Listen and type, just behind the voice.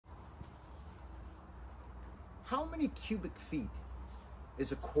How many cubic feet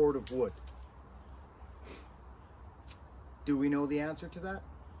is a cord of wood? Do we know the answer to that?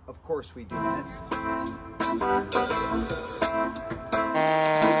 Of course we do.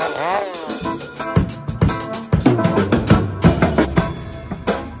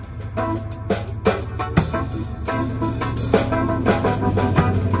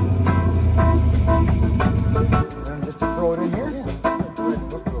 Just to throw it in here? Yeah.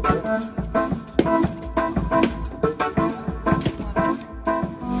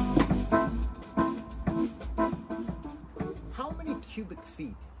 How many cubic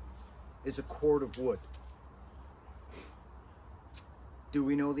feet is a cord of wood? Do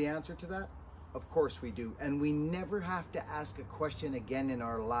we know the answer to that? Of course we do. And we never have to ask a question again in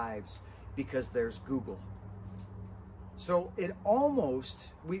our lives because there's Google. So it almost,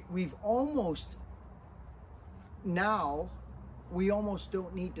 we've almost, now we almost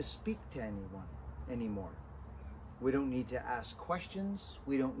don't need to speak to anyone anymore. We don't need to ask questions.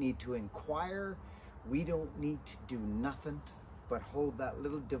 We don't need to inquire. We don't need to do nothing but hold that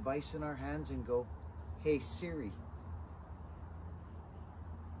little device in our hands and go, hey Siri.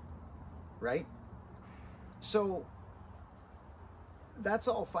 Right? So that's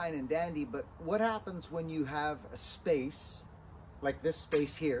all fine and dandy, but what happens when you have a space like this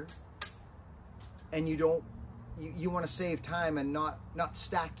space here and you want to save time and not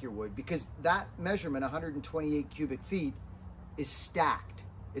stack your wood, because that measurement, 128 cubic feet, is stacked.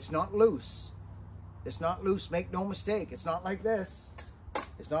 It's not loose. It's not loose, make no mistake. It's not like this.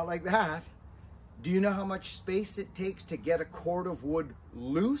 It's not like that. Do you know how much space it takes to get a cord of wood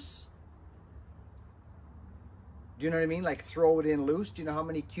loose? Do you know what I mean? Like throw it in loose. Do you know how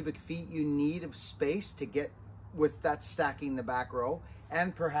many cubic feet you need of space to get with that stacking the back row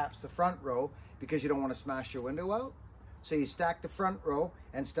and perhaps the front row, because you don't want to smash your window out? So you stack the front row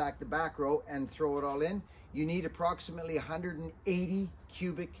and stack the back row and throw it all in. You need approximately 180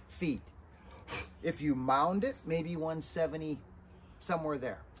 cubic feet. If you mound it, maybe 170, somewhere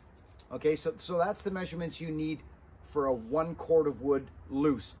there. Okay, so that's the measurements you need for a 1 cord of wood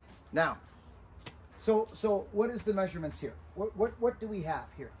loose. Now, so what is the measurements here? What do we have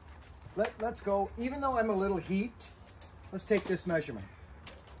here? Let's go, even though I'm a little heaped, let's take this measurement.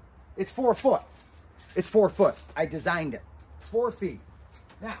 It's 4 foot. It's 4 foot. I designed it. It's 4 feet.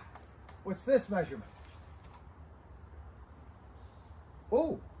 Now, what's this measurement?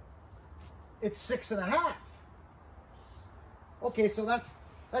 Oh, it's 6.5. Okay, so that's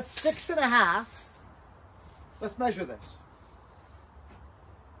 6.5. Let's measure this.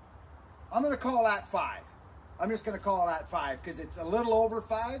 I'm going to call that 5. I'm just going to call that 5 because it's a little over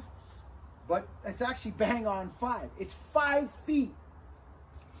 5, but it's actually bang on 5. It's 5 feet.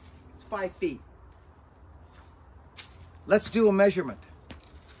 It's 5 feet. Let's do a measurement.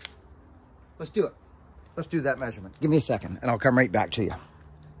 Let's do it. Let's do that measurement. Give me a second and I'll come right back to you.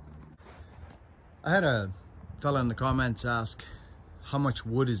 I had a fella in the comments ask, how much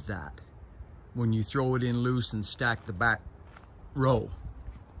wood is that when you throw it in loose and stack the back row?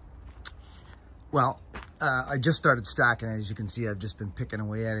 Well, I just started stacking it. As you can see, I've just been picking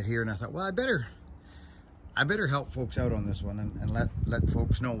away at it here, and I thought, well, I better help folks out on this one and let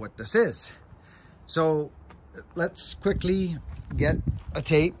folks know what this is. So let's quickly get a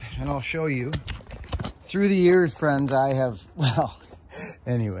tape and I'll show you. Through the years, friends, I have, well,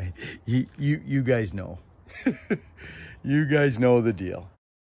 anyway, you guys know. You guys know the deal.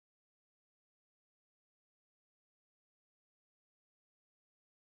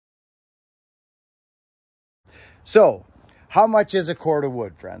 So, how much is a cord of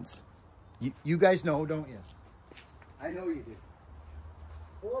wood, friends? You guys know, don't you? I know you do.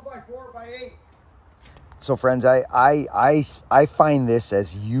 4 by 4 by 8. So, friends, I find this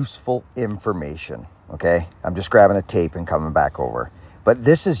as useful information. Okay, I'm just grabbing a tape and coming back over. But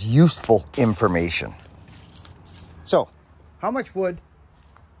this is useful information. So, how much wood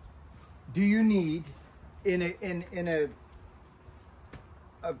do you need in a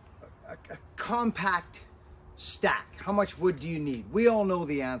compact stack? How much wood do you need? We all know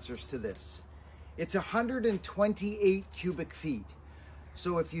the answers to this. It's 128 cubic feet.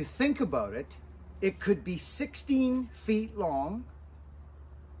 So if you think about it, it could be 16 feet long.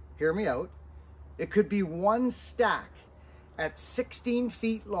 Hear me out. It could be one stack at 16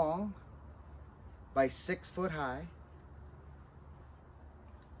 feet long by 6 foot high.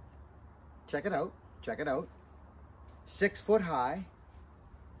 Check it out. Check it out. 6 foot high.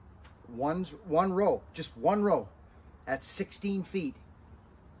 One row, just one row at 16 feet.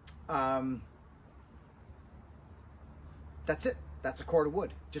 That's it. That's a cord of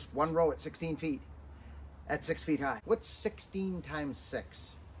wood. Just one row at 16 feet at 6 feet high. What's 16 times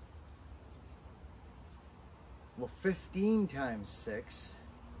 6? Well, 15 times 6.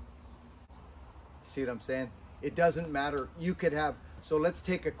 See what I'm saying? It doesn't matter. You could have, so let's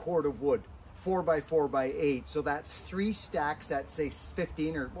take a cord of wood, 4 by 4 by 8. So that's 3 stacks at say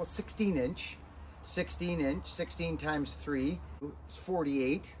 15 or, well, 16 inch. 16 times 3 is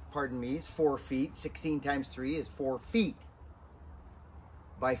 48. Pardon me, is 4 feet. 16 times 3 is 4 feet.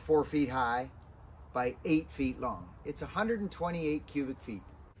 By 4 feet high, by 8 feet long. It's 128 cubic feet.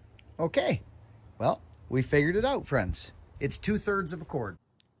 Okay, well, we figured it out, friends. It's 2/3 of a cord.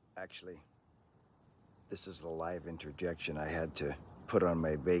 Actually, this is a live interjection. I had to put on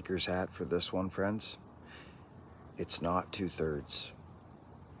my baker's hat for this one, friends. It's not 2/3.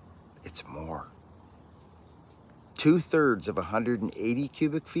 It's more. 2/3 of 180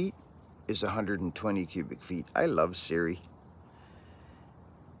 cubic feet is 120 cubic feet. I love Siri.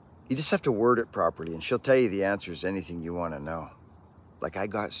 You just have to word it properly and she'll tell you the answers, anything you want to know. Like I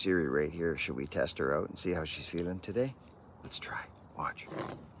got Siri right here. Should we test her out and see how she's feeling today? Let's try. Watch.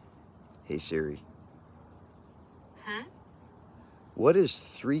 Hey Siri. Huh? What is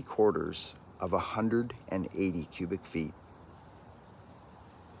 3/4 of 180 cubic feet?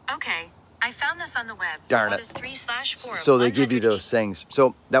 Okay, I found this on the web. Darn What it. is 3/4? So they give you those things.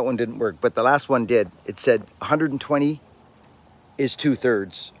 So that one didn't work, but the last one did. It said 120 is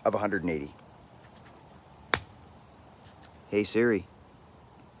 2/3 of 180. Hey Siri.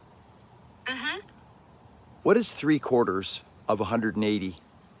 Mm-hmm. What is 3/4 of 180?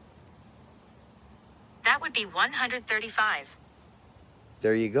 That would be 135.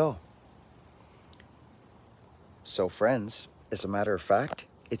 There you go. So friends, as a matter of fact,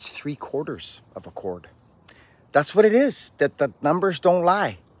 it's 3/4 of a cord. That's what it is, that the numbers don't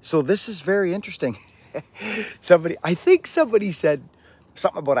lie. So this is very interesting. I think somebody said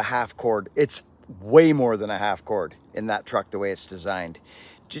something about a half cord. It's way more than a half cord in that truck, the way it's designed.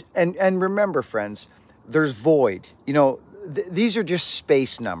 And remember, friends, there's void. You know, these are just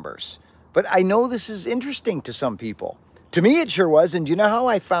space numbers. But I know this is interesting to some people. To me, it sure was. And do you know how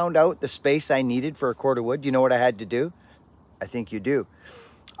I found out the space I needed for a cord of wood? Do you know what I had to do? I think you do.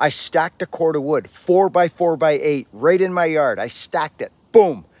 I stacked a cord of wood, 4 by 4 by 8, right in my yard. I stacked it.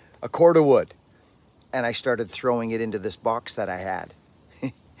 Boom, a cord of wood. And I started throwing it into this box that I had.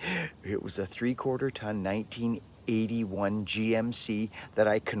 It was a 3/4 ton 1981 GMC that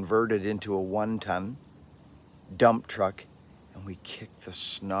I converted into a 1-ton dump truck. And we kicked the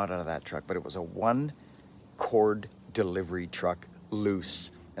snot out of that truck. But it was a 1-cord delivery truck,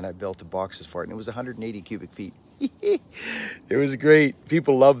 loose. And I built the boxes for it. And it was 180 cubic feet. It was great.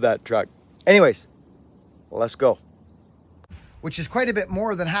 People love that truck. Anyways, let's go. Which is quite a bit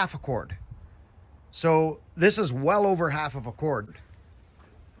more than half a cord. So this is well over half of a cord.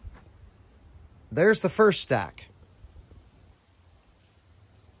 There's the first stack.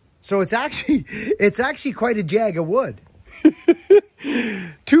 So it's actually quite a jag of wood.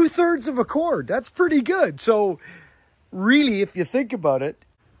 2/3 of a cord. That's pretty good. So really, if you think about it,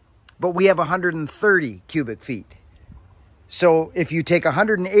 but we have 130 cubic feet. So if you take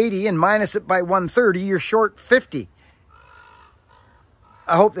 180 and minus it by 130, you're short 50.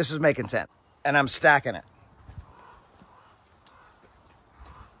 I hope this is making sense. And I'm stacking it.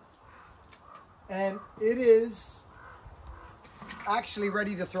 And it is actually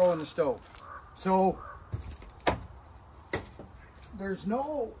ready to throw in the stove. So there's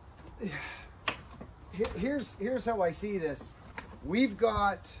no, here's how I see this. We've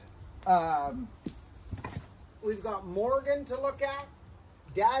got Morgan to look at.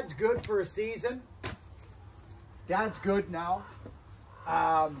 Dad's good for a season. Dad's good now.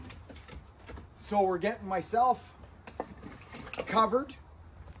 So we're getting myself covered.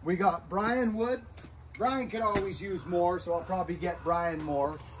 We got Brian Wood. Brian could always use more, so I'll probably get Brian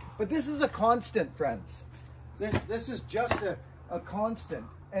more. But this is a constant, friends. This is just a constant.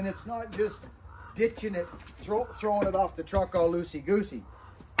 And it's not just ditching it, throwing it off the truck all loosey-goosey.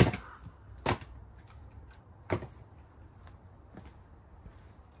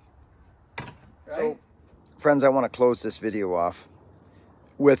 Right? So, friends, I want to close this video off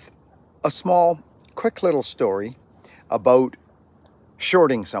with a small, quick little story about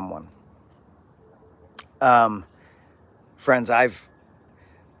shorting someone. Friends, I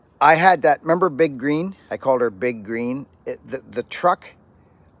had that, remember Big Green? I called her Big Green. The truck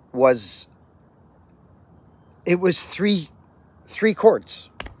was, it was three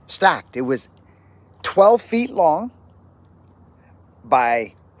cords stacked. It was 12 feet long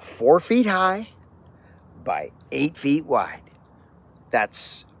by 4 feet high by 8 feet wide.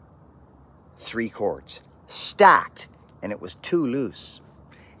 That's 3 cords stacked, and it was too loose.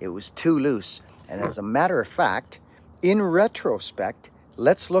 It was too loose. And as a matter of fact, in retrospect,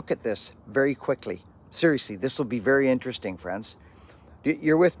 let's look at this very quickly. Seriously, this will be very interesting, friends.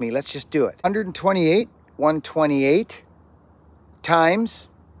 You're with me. Let's just do it. 128 times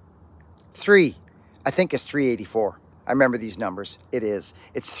 3. I think it's 384. I remember these numbers. It is.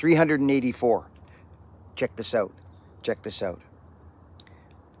 It's 384. Check this out. Check this out.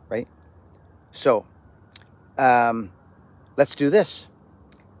 Right? So, let's do this.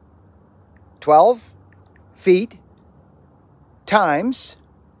 12 feet times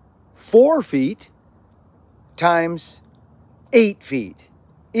 4 feet times 8 feet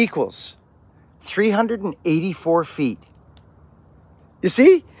equals 384 feet. You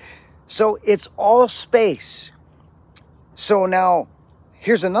see? So it's all space. So now,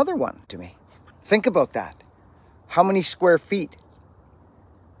 here's another one to me. Think about that. How many square feet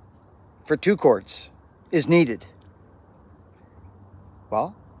for 2 cords is needed?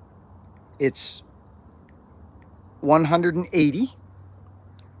 Well, it's 180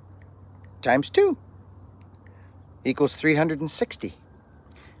 times 2 equals 360.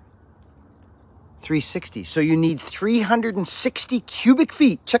 360. So you need 360 cubic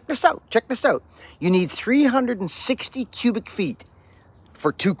feet. Check this out. Check this out. You need 360 cubic feet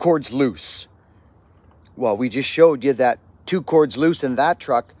for 2 cords loose. Well, we just showed you that 2 cords loose in that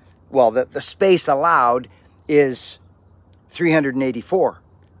truck, well, the space allowed is 384.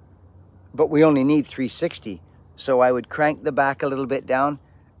 But we only need 360. So I would crank the back a little bit down.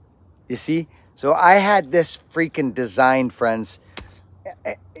 You see? So I had this freaking design, friends.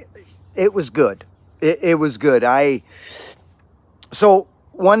 It was good. It was good. So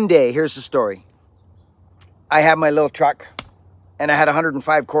one day, here's the story. I had my little truck and I had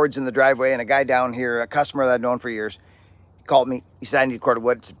 105 cords in the driveway, and a guy down here, a customer that I'd known for years, called me. He said, I need a cord of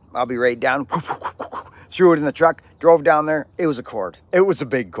wood. Said, I'll be right down. Threw it in the truck, drove down there. It was a cord. It was a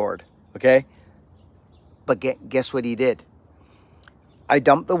big cord. Okay? But guess what he did? I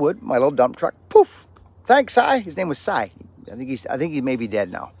dumped the wood, my little dump truck. Poof. Thanks, Si. His name was Si. I think he may be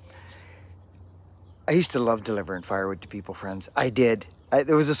dead now. I used to love delivering firewood to people, friends. I did.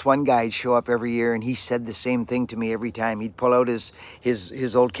 There was this one guy, he'd show up every year, and he said the same thing to me every time. He'd pull out his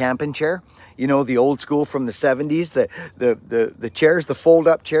old camping chair, you know, the old school from the 70s, the chairs, the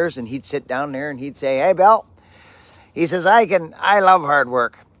fold-up chairs, and he'd sit down there and he'd say, hey, Bill, he says, I love hard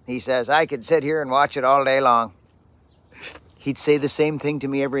work. He says, I could sit here and watch it all day long. He'd say the same thing to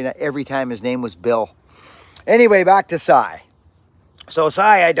me every time. His name was Bill. Anyway, back to Si. So Si,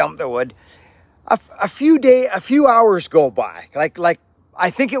 I dumped the wood. A few hours go by. Like I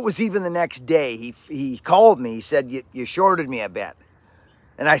think it was even the next day. He called me. He said, you shorted me a bit.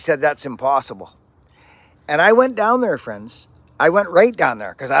 And I said, that's impossible. And I went down there, friends. I went right down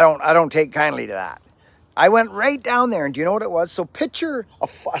there because I don't take kindly to that. I went right down there, and do you know what it was? So picture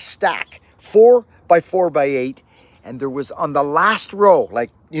a stack, 4 by 4 by 8, and there was on the last row,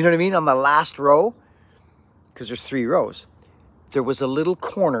 like, you know what I mean? On the last row, because there's 3 rows, there was a little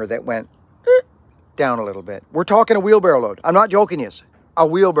corner that went down a little bit. We're talking a wheelbarrow load. I'm not joking you. A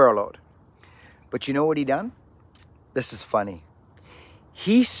wheelbarrow load. But you know what he done? This is funny.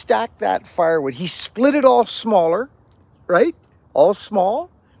 He stacked that firewood. He split it all smaller, right? All small.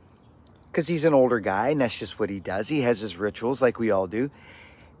 Because he's an older guy, and that's just what he does. He has his rituals like we all do.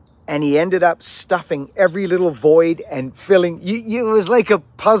 And he ended up stuffing every little void and filling. It was like a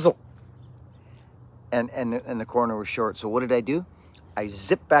puzzle. And the corner was short. So what did I do? I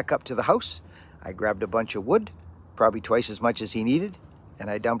zipped back up to the house. I grabbed a bunch of wood, probably twice as much as he needed, and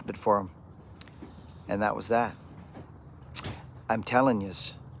I dumped it for him. And that was that. I'm telling you,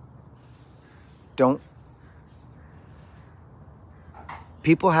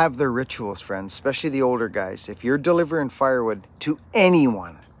 people have their rituals, friends, especially the older guys. If you're delivering firewood to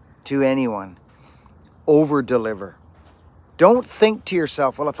anyone, over-deliver. Don't think to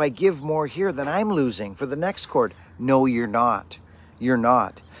yourself, well, if I give more here, then I'm losing for the next cord. No, you're not. You're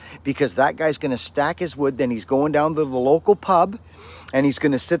not. Because that guy's going to stack his wood, then he's going down to the local pub, and he's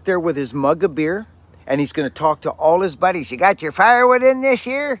going to sit there with his mug of beer, and he's going to talk to all his buddies. You got your firewood in this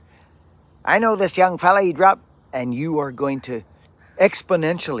year? I know this young fella, he dropped. And you are going to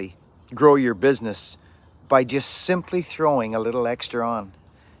exponentially grow your business by just simply throwing a little extra on.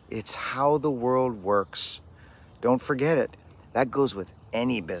 It's how the world works. Don't forget it. That goes with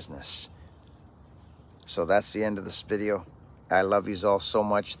any business. So that's the end of this video. I love you all so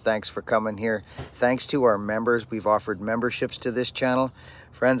much. Thanks for coming here. Thanks to our members. We've offered memberships to this channel.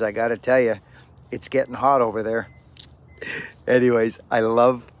 Friends, I got to tell you, it's getting hot over there. Anyways, I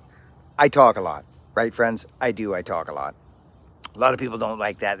talk a lot, right, friends? I talk a lot. A lot of people don't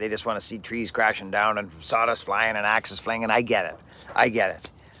like that. They just want to see trees crashing down and sawdust flying and axes flinging. I get it. I get it.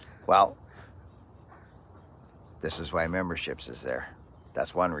 Well, this is why memberships is there.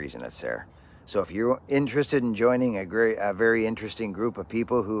 That's one reason it's there. So if you're interested in joining a very interesting group of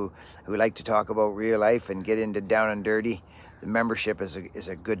people who like to talk about real life and get into down and dirty, the membership is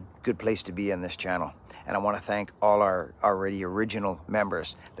a good place to be on this channel. And I want to thank all our already original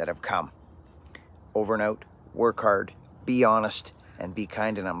members that have come. Over and out, work hard, be honest, and be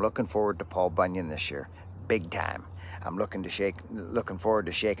kind. And I'm looking forward to Paul Bunyan this year, big time. I'm looking forward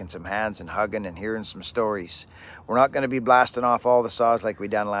to shaking some hands and hugging and hearing some stories. We're not going to be blasting off all the saws like we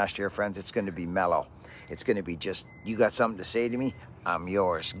done last year, friends. It's going to be mellow. It's going to be just, you got something to say to me? I'm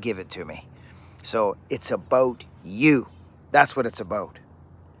yours. Give it to me. So it's about you. That's what it's about.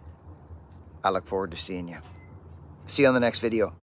 I look forward to seeing you. See you on the next video.